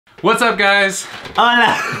What's up, guys?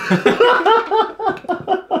 Hola!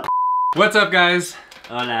 What's up, guys?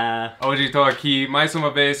 Hola! Hoje tô aqui mais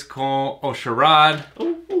uma vez com o Sharod.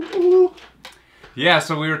 Yeah,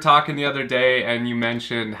 so we were talking the other day and you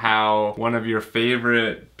mentioned how one of your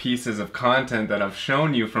favorite pieces of content that I've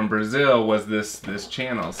shown you from Brazil was this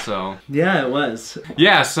channel, so... Yeah, it was.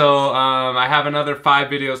 Yeah, so I have another 5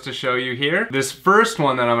 videos to show you here. This first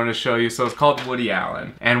one that I'm going to show you, so it's called Woody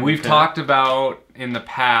Allen. And we've talked about in the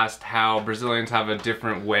past how Brazilians have a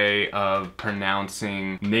different way of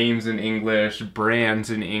pronouncing names in English, brands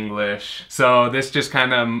in English. So this just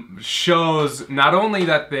kind of shows not only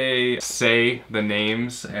that they say the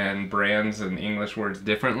names and brands and English words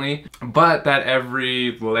differently, but that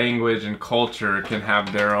every language and culture can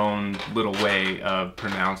have their own little way of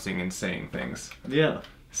pronouncing and saying things. Yeah.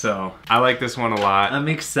 So, I like this one a lot. I'm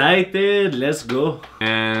excited, let's go.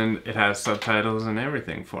 And it has subtitles and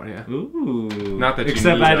everything for you. Ooh. Not that you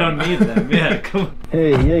Except need I them. don't need them, yeah, come on.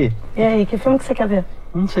 Ei, e aí? E aí, que filme que você quer ver?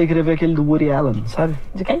 Não sei, queria ver aquele do Woody Allen, sabe?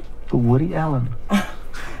 De quem? Do Woody Allen.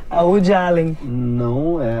 A Woody Allen.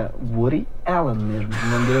 Não, é Woody Allen mesmo. O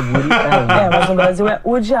nome dele é Woody Allen. É, mas no Brasil é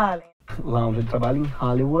Woody Allen. Lá onde ele trabalha em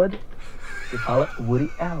Hollywood, se fala Woody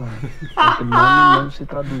Allen. Esse nome não se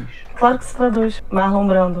traduz. Claro que se traduz. Marlon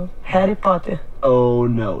Brando. Harry Potter. Oh,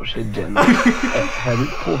 no, she didn't. É Harry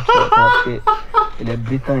Potter, tá? Porque ele é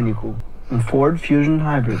britânico. Um Ford Fusion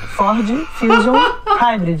Hybrid. Ford Fusion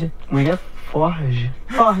Hybrid. Como é que é? Ford.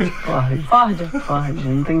 Ford. Ford. Ford. Ford.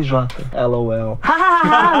 Não tem J. LOL.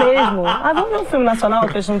 Hahaha, mesmo. Ah, vamos ver um filme nacional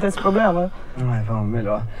que a gente não tem esse problema? Ai, vamos,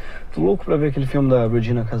 melhor. Tô louco pra ver aquele filme da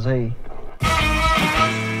Regina Casey.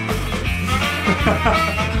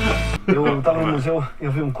 Eu tava no museu, eu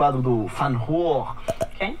vi um quadro do Van Gogh.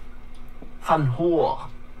 Quem? Van Gogh,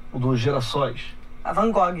 o dos girassóis. A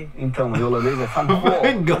Van Gogh. Então, em holandês é Van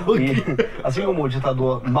Gogh. E, assim como o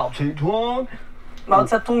ditador Mao Zedong. Mao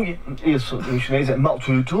Tse Tung. Isso, em chinês é Mao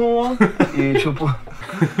Zedong. E tipo...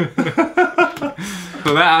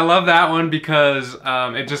 So I love that one because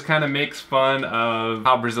it just kind of makes fun of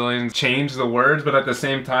how Brazilians change the words, but at the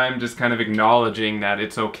same time just kind of acknowledging that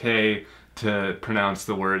it's okay to pronounce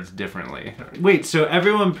the words differently. Wait, so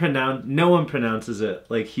no one pronounces it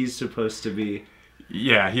like he's supposed to be...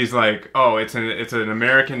 Yeah, he's like, oh, it's an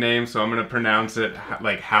American name, so I'm gonna pronounce it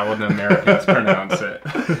like how the Americans pronounce it.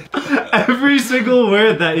 Every single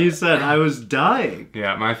word that he said, I was dying.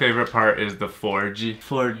 Yeah, my favorite part is the 4G.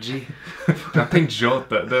 4G. Nothing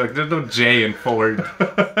Jota. There's no J in Ford.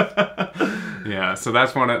 Yeah, so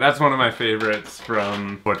that's one of my favorites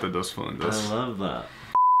from Porta dos Fundos. I love that.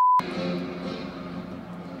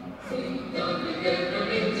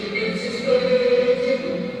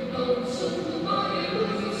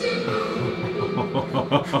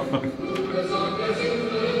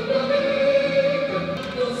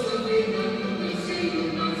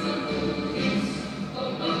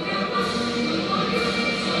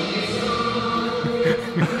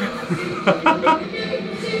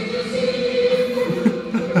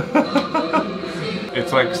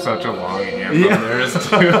 It's like such a long anthem.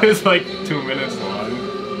 Yeah. It's like 2 minutes long.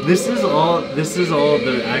 This is all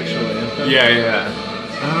the actual anthem? Yeah.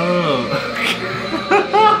 Oh.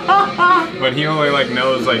 But he only like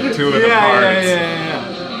knows like 2 of the Yeah.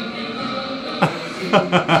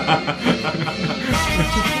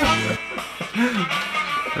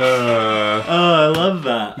 Oh, I love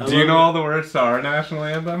that. Do you know all the words to our national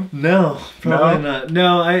anthem? No, probably not.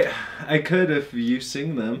 No, I could if you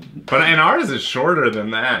sing them. But and ours is shorter than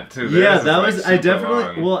that too. Yeah, Theirs that is, was like, I super definitely.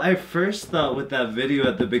 long. Well, I first thought with that video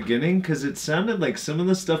at the beginning because it sounded like some of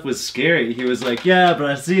the stuff was scary. He was like, "Yeah,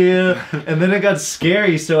 Brazil," and then it got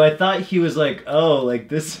scary. So I thought he was like, "Oh, like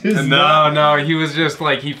this is." No, he was just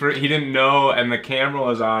like he didn't know, and the camera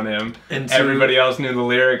was on him, And so everybody else knew the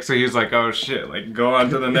lyrics, so he was like, "Oh shit!" Like go on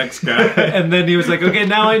to the next guy. And then he was like, "Okay,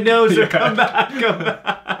 now I know, so Yeah. come back."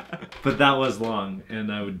 But that was long,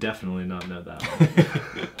 and I would definitely not know that one.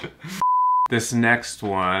 This next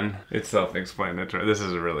one, it's self-explanatory. This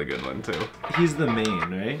is a really good one too. He's the main,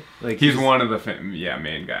 right? Like He's one of the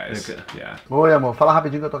main guys. Okay. Yeah. Oi, amor, fala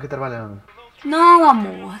rapidinho que eu tô aqui trabalhando. Não,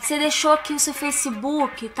 amor. Você deixou aqui o seu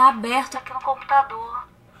Facebook, tá aberto aqui no computador.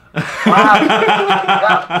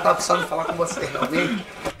 Tá precisando falar com você realmente?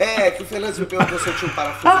 É, que o Fernando me perguntou se eu tinha um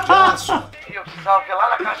parafuso de aço. Eu precisava ver lá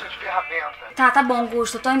na caixa de ferramenta. Tá bom,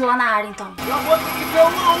 Augusto. Eu tô indo lá na área, então. Eu vou ter que ver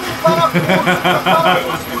um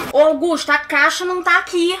parafuso. Ô, Augusto, a caixa não tá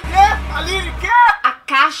aqui. Quê? Aline, quê? A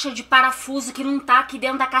caixa caixa de parafuso que não tá aqui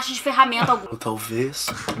dentro da caixa de ferramenta. Ou talvez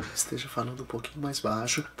esteja falando um pouquinho mais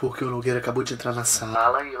baixo, porque o Nogueira acabou de entrar na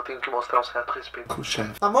sala e eu tenho que mostrar um certo respeito com o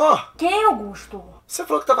chefe. Amor! Quem, Augusto? Você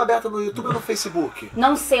falou que tava aberta no YouTube ou no Facebook?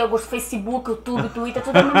 Não sei, Augusto. Facebook, YouTube, Twitter,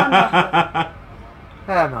 tudo a mesma merda.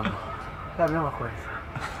 É, meu amor. É a mesma coisa.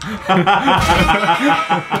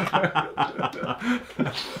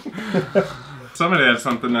 Somebody has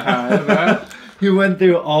something to hide. He went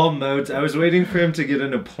through all modes. I was waiting for him to get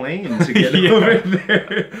in a plane to get over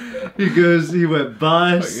there. He went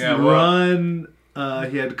bus, run,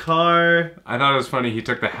 he had car. I thought it was funny, he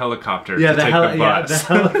took the helicopter Yeah, to take the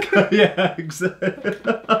bus. Yeah, exactly.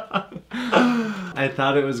 I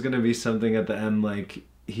thought it was gonna be something at the end like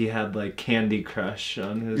he had like Candy Crush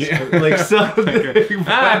on his like something.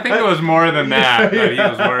 I think it was more than that he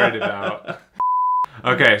was worried about.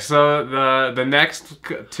 Okay, so the next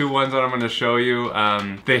two ones that I'm going to show you,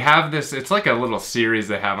 they have this, it's like a little series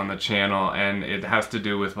they have on the channel, and it has to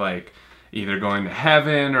do with like either going to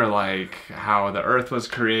heaven or like how the earth was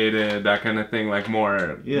created, that kind of thing, like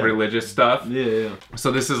more religious stuff. Yeah. So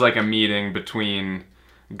this is like a meeting between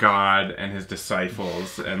God and his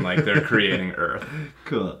disciples, and like they're creating earth.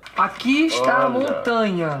 Cool. Aqui está a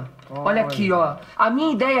montanha. Olha aqui, ó. A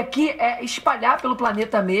minha ideia aqui é espalhar pelo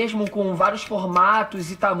planeta mesmo, com vários formatos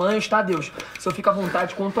e tamanhos, tá, Deus? Se eu fico à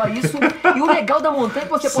vontade quanto a isso. E o legal da montanha é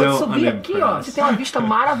que você pode subir aqui, ó. Você tem uma vista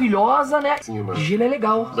maravilhosa, né? De gelo é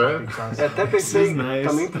legal. Eu até pensei,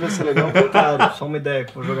 também podia ser legal o contrário. Só uma ideia,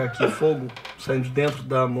 que vou jogar aqui fogo saindo de dentro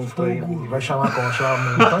da montanha. E vai chamar como? Chamar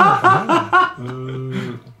a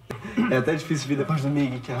montanha? É até difícil vir depois do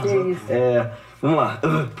Mig, que arrasou. Vamos lá.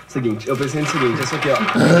 Seguinte, eu pensei no seguinte, essa aqui, ó.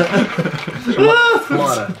 Chama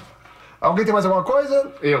Flora. Alguém tem mais alguma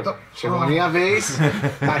coisa? Eu. Chegou a minha vez.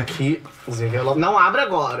 Aqui, os envelopes. Não abre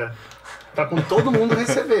agora. Pra com todo mundo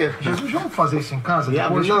receber. Jesus, vamos fazer isso em casa?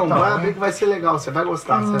 Não, vai abrir que vai ser legal, você vai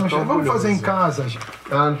gostar. Vamos fazer em casa.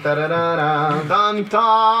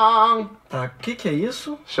 Tá, o que é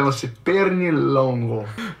isso? Chama-se pernilongo.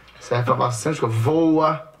 Serve pra bastante coisa.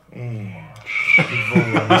 Voa.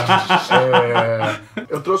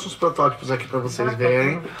 Eu trouxe os protótipos aqui pra vocês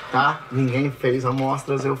verem, tá? Ninguém fez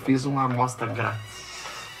amostras, eu fiz uma amostra grátis.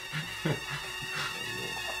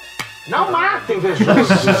 Não matem,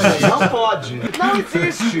 invejosos! Não pode! Não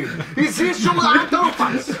existe! Existe um lá, então não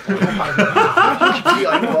faz!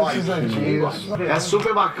 É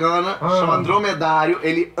super bacana, chama dromedário,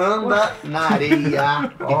 ele anda na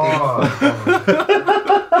areia.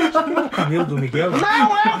 O camelo do Miguel?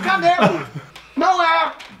 Não é o camelo! Não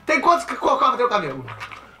é! Tem quantos que cocova tem o camelo?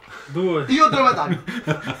 2. E o dromedário?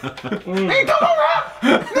 Então não é!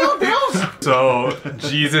 Meu Deus! So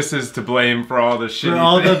Jesus is to blame for all the shit. For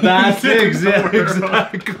all the bad things, yeah,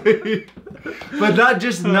 exactly. But not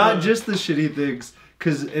just the shitty things,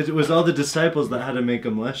 because it was all the disciples that had to make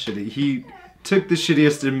them less shitty. He took the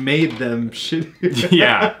shittiest and made them shitty.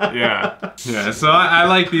 yeah. So I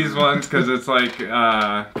like these ones because it's like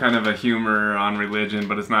kind of a humor on religion,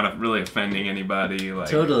 but it's not really offending anybody. Like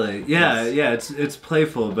Totally. Yeah. It's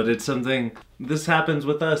playful, but it's something. This happens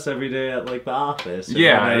with us every day at like the office.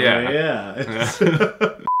 Yeah.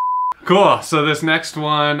 Cool. So this next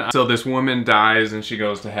one. So this woman dies and she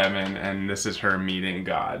goes to heaven, and this is her meeting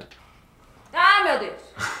God. Ai, meu Deus.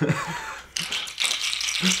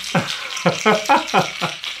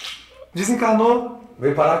 Desencarnou,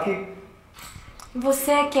 veio parar aqui.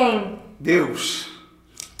 Você é quem? Deus.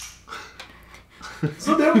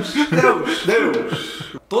 Sou Deus.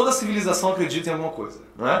 Deus. Toda civilização acredita em alguma coisa,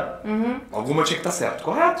 não é? Alguma tinha que estar certo,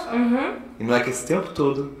 correto? E não é que esse tempo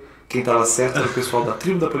todo, quem estava certo era o pessoal da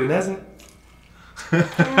tribo da Polinésia?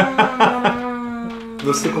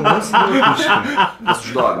 Você, como não se deu acústica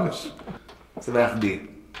desses dogmas, você vai arder.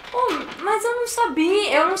 Mas eu não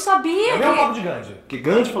sabia É o mesmo papo de Gandhi, que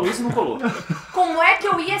Gandhi falou isso e não colou. Como é que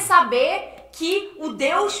eu ia saber que o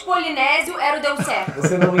deus polinésio era o deus certo?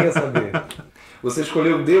 Você não ia saber. Você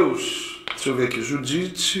escolheu Deus, deixa eu ver aqui,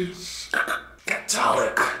 Judite,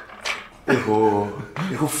 Catholic. Errou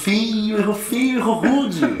feio, errou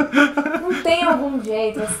rude. Não tem algum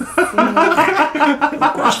jeito assim.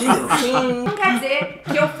 Sim. Não quer dizer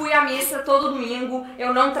que eu fui à missa todo domingo,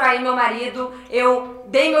 eu não traí meu marido, eu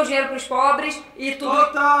dei meu dinheiro pros pobres e tudo.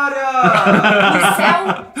 Otária! No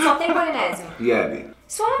céu só tem polinésio. E Abby?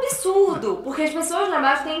 Isso é um absurdo, porque as pessoas lá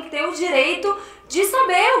embaixo têm que ter o direito de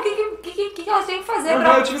saber o que elas têm que fazer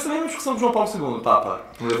pra... Eu tive essa mesma discussão com João Paulo II, Papa.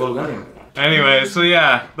 Não levou a lugar nenhum. Anyway, so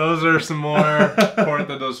yeah, those are some more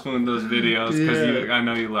Porta dos Fundos videos because I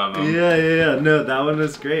know you love them. Yeah. No, that one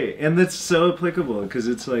was great, and that's so applicable because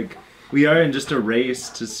it's like We are in just a race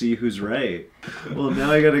to see who's right. Well,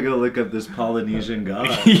 now I gotta go look up this Polynesian god.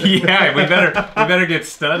 Yeah, we better get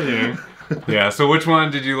studying. Yeah, so which one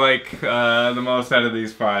did you like the most out of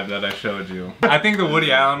these 5 that I showed you? I think the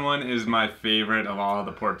Woody Allen one is my favorite of all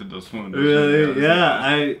the Porta dos Fundos. Really?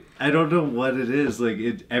 Yeah, I don't know what it is. Like,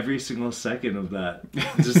 every single second of that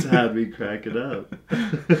just had me cracking up.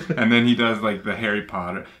 And then he does like the Harry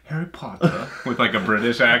Potter with like a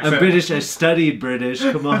British accent. I studied British,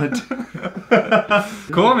 come on.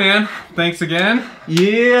 Cool, man. Thanks again.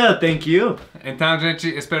 Yeah, thank you. Então, gente,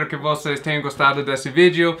 espero que vocês tenham gostado desse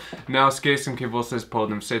vídeo. Não esqueçam que vocês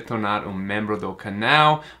podem se tornar membro do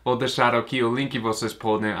canal. Vou deixar aqui o link e vocês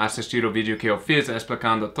podem assistir o vídeo que eu fiz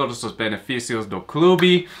explicando todos os benefícios do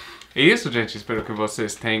clube. É isso, gente. Espero que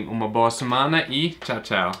vocês tenham uma boa semana e tchau,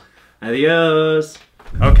 tchau. Adios.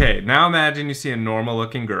 Okay, now imagine you see a normal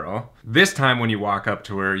looking girl. This time when you walk up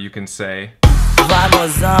to her, you can say... Vai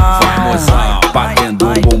mozão, batendo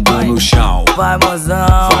bumbum no chão. Vai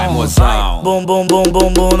mozão,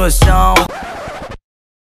 bumbum no chão.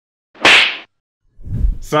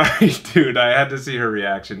 Sorry, dude, I had to see her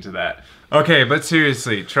reaction to that. Okay, but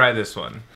seriously, try this one.